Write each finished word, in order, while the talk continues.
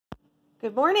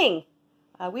Good morning.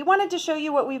 We wanted to show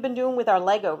you what we've been doing with our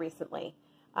Lego recently.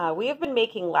 We have been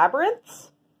making labyrinths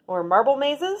or marble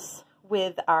mazes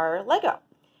with our Lego.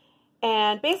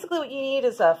 And basically what you need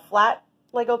is a flat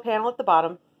Lego panel at the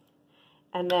bottom.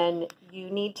 And then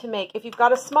you need to make, if you've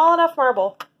got a small enough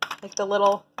marble, like the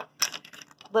little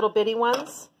bitty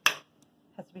ones,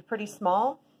 has to be pretty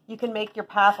small, you can make your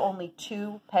path only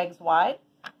 2 pegs wide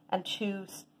and two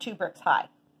bricks high.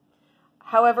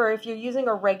 However, if you're using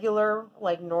a regular,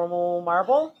 like normal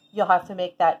marble, you'll have to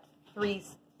make that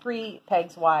three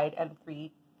pegs wide and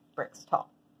 3 bricks tall.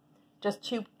 Just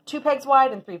two pegs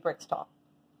wide and 3 bricks tall.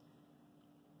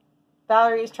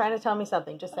 Valerie is trying to tell me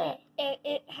something. Just say it.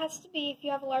 It has to be, if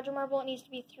you have a larger marble, it needs to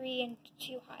be 3 and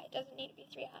 2 high. It doesn't need to be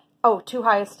 3 high. Oh, 2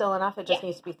 high is still enough? It just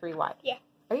needs to be 3 wide? Yeah.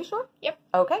 Are you sure? Yep.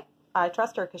 Okay. I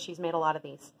trust her because she's made a lot of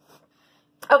these.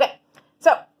 Okay.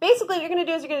 So basically what you're going to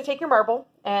do is you're going to take your marble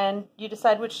and you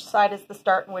decide which side is the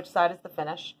start and which side is the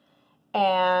finish.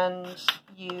 And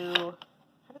you,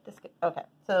 how did this get, okay.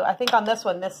 So I think on this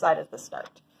one, this side is the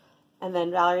start. And then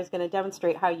Valerie's going to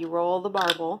demonstrate how you roll the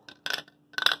marble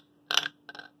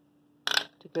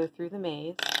to go through the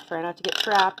maze. Try not to get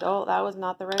trapped. Oh, that was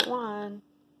not the right one.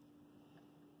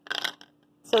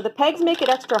 So the pegs make it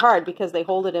extra hard because they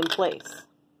hold it in place.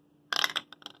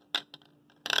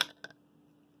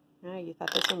 Oh, you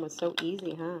thought this one was so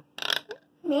easy, huh?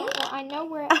 Me? Well, I know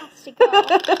where it has to go.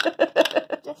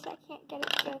 Just I can't get it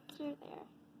to go through there.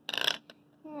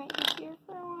 Alright, he's here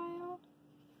for a while.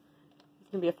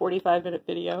 It's going to be a 45-minute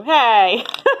video. Hey!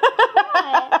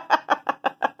 What?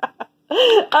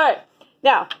 Alright,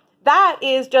 now, that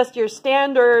is just your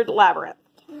standard labyrinth.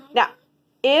 Now,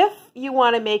 if you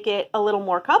want to make it a little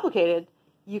more complicated,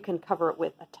 you can cover it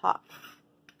with a top.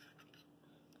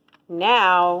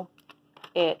 Now,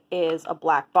 it is a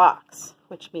black box,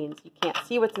 which means you can't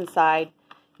see what's inside.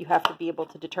 You have to be able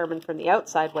to determine from the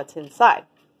outside what's inside.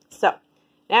 So,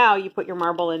 now you put your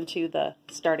marble into the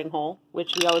starting hole,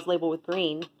 which we always label with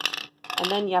green, and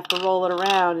then you have to roll it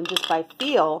around, and just by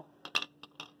feel,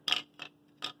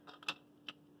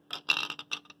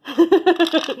 you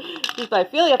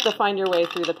have to find your way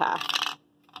through the path.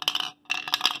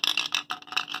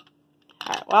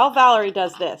 All right, while Valerie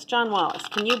does this, John Wallace,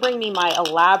 can you bring me my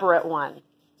elaborate one?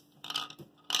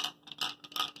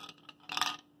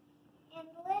 And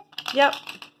the lid? Yep.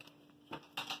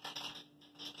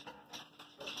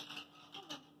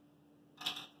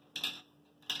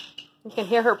 You can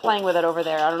hear her playing with it over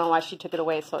there. I don't know why she took it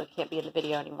away, so it can't be in the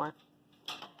video anymore.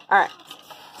 All right,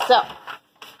 so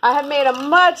I have made a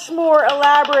much more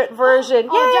elaborate version.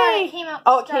 Oh, Yay! it came out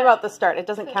It came out the start. It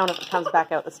doesn't count if it comes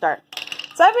back out the start.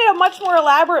 So I've made a much more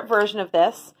elaborate version of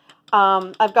this.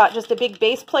 I've got just a big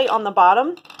base plate on the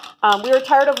bottom. We were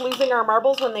tired of losing our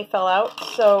marbles when they fell out,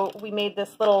 so we made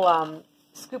this little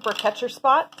scooper catcher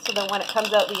spot, so then when it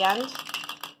comes out the end,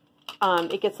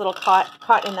 it gets a little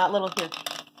caught in that little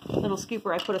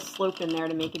scooper. I put a slope in there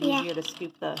to make it easier to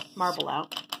scoop the marble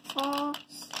out.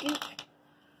 Scoop.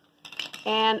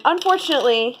 And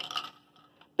unfortunately,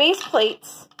 base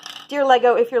plates, dear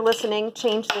Lego, if you're listening,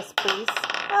 change this please.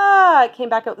 Ah, it came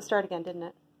back out the start again, didn't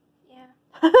it? Yeah.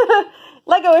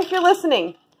 Lego, if you're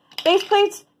listening, base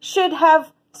plates should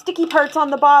have sticky parts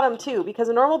on the bottom too, because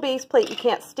a normal base plate you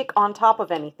can't stick on top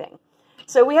of anything.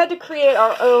 So we had to create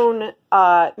our own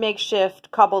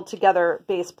makeshift cobbled together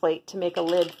base plate to make a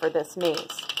lid for this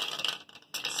maze.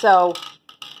 So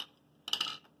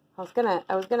I was gonna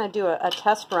do a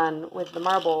test run with the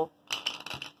marble,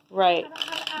 right?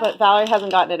 But Valerie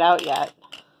hasn't gotten it out yet.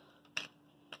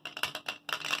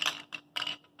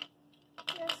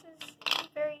 This is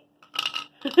very...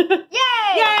 Yay!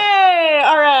 Yay!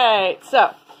 All right.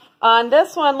 So on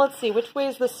this one, let's see, which way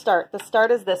is the start? The start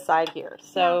is this side here.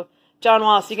 So John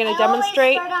Wallace, you going to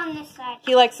demonstrate? I always start on this side.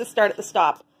 He likes to start at the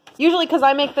stop. Usually because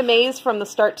I make the maze from the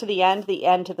start to the end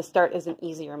to the start is an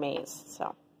easier maze.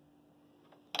 So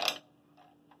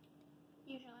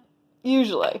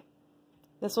usually.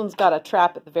 This one's got a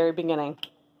trap at the very beginning.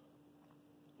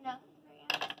 No, very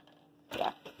end.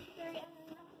 Yeah. Very end.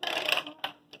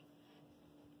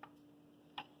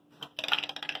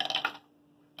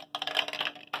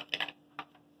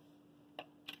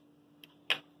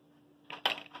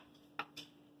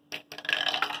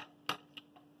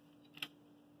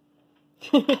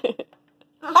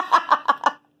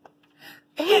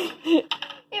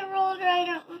 It rolled right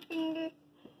up my finger.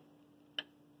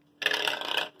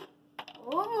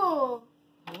 Oh.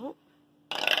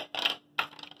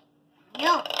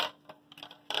 No.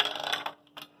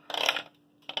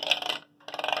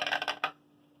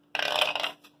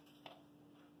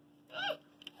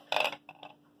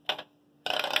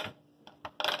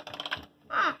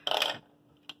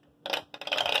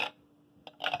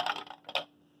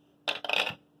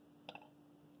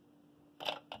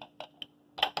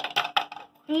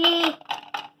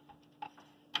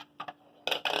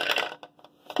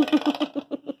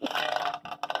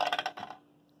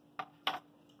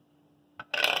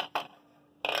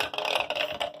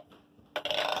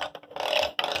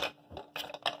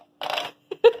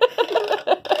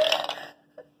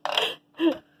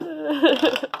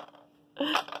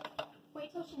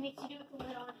 needs to do with the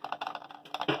lid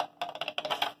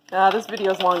on. This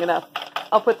video is long enough.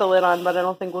 I'll put the lid on, but I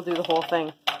don't think we'll do the whole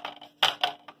thing.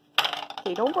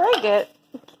 Okay, don't break it.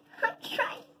 I'm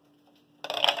trying.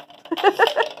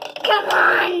 Come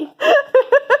on!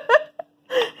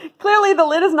 Clearly the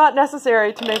lid is not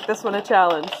necessary to make this one a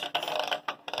challenge.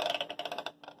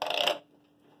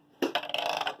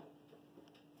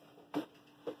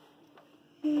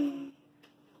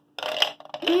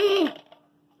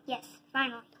 Yes,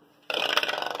 finally.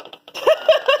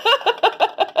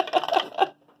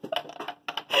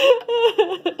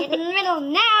 Get in the middle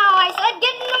now! I said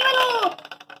get in the middle!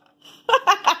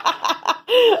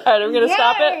 Alright, I'm going to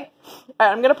stop it.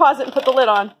 Alright, I'm going to pause it and put the lid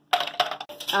on.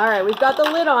 Alright, we've got the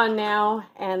lid on now,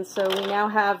 and so we now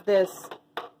have this.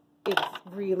 It's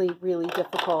really, really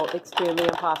difficult, extremely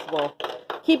impossible.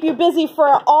 Keep you busy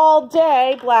for all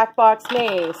day black box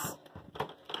maze.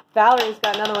 Valerie's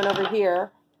got another one over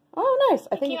here. Oh, nice.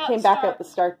 I think it came back at the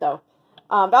start, though.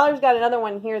 Valerie's got another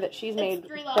one here that she's made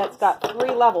that's got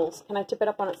 3 levels. Can I tip it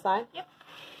up on its side? Yep.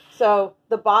 So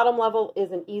the bottom level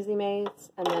is an easy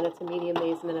maze, and then it's a medium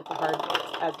maze, and then it's a hard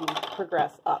maze as we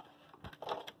progress up.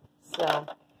 So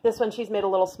this one she's made a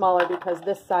little smaller because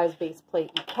this size base plate,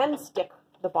 you can stick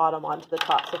the bottom onto the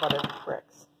tops of other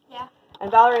bricks. Yeah. And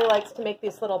Valerie likes to make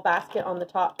this little basket on the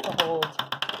top to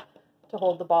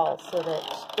hold the balls so that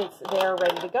it's there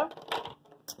ready to go.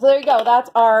 So there you go. That's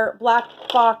our black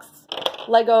box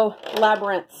Lego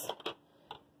Labyrinths.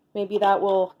 Maybe that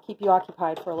will keep you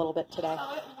occupied for a little bit today.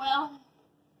 Oh, it will.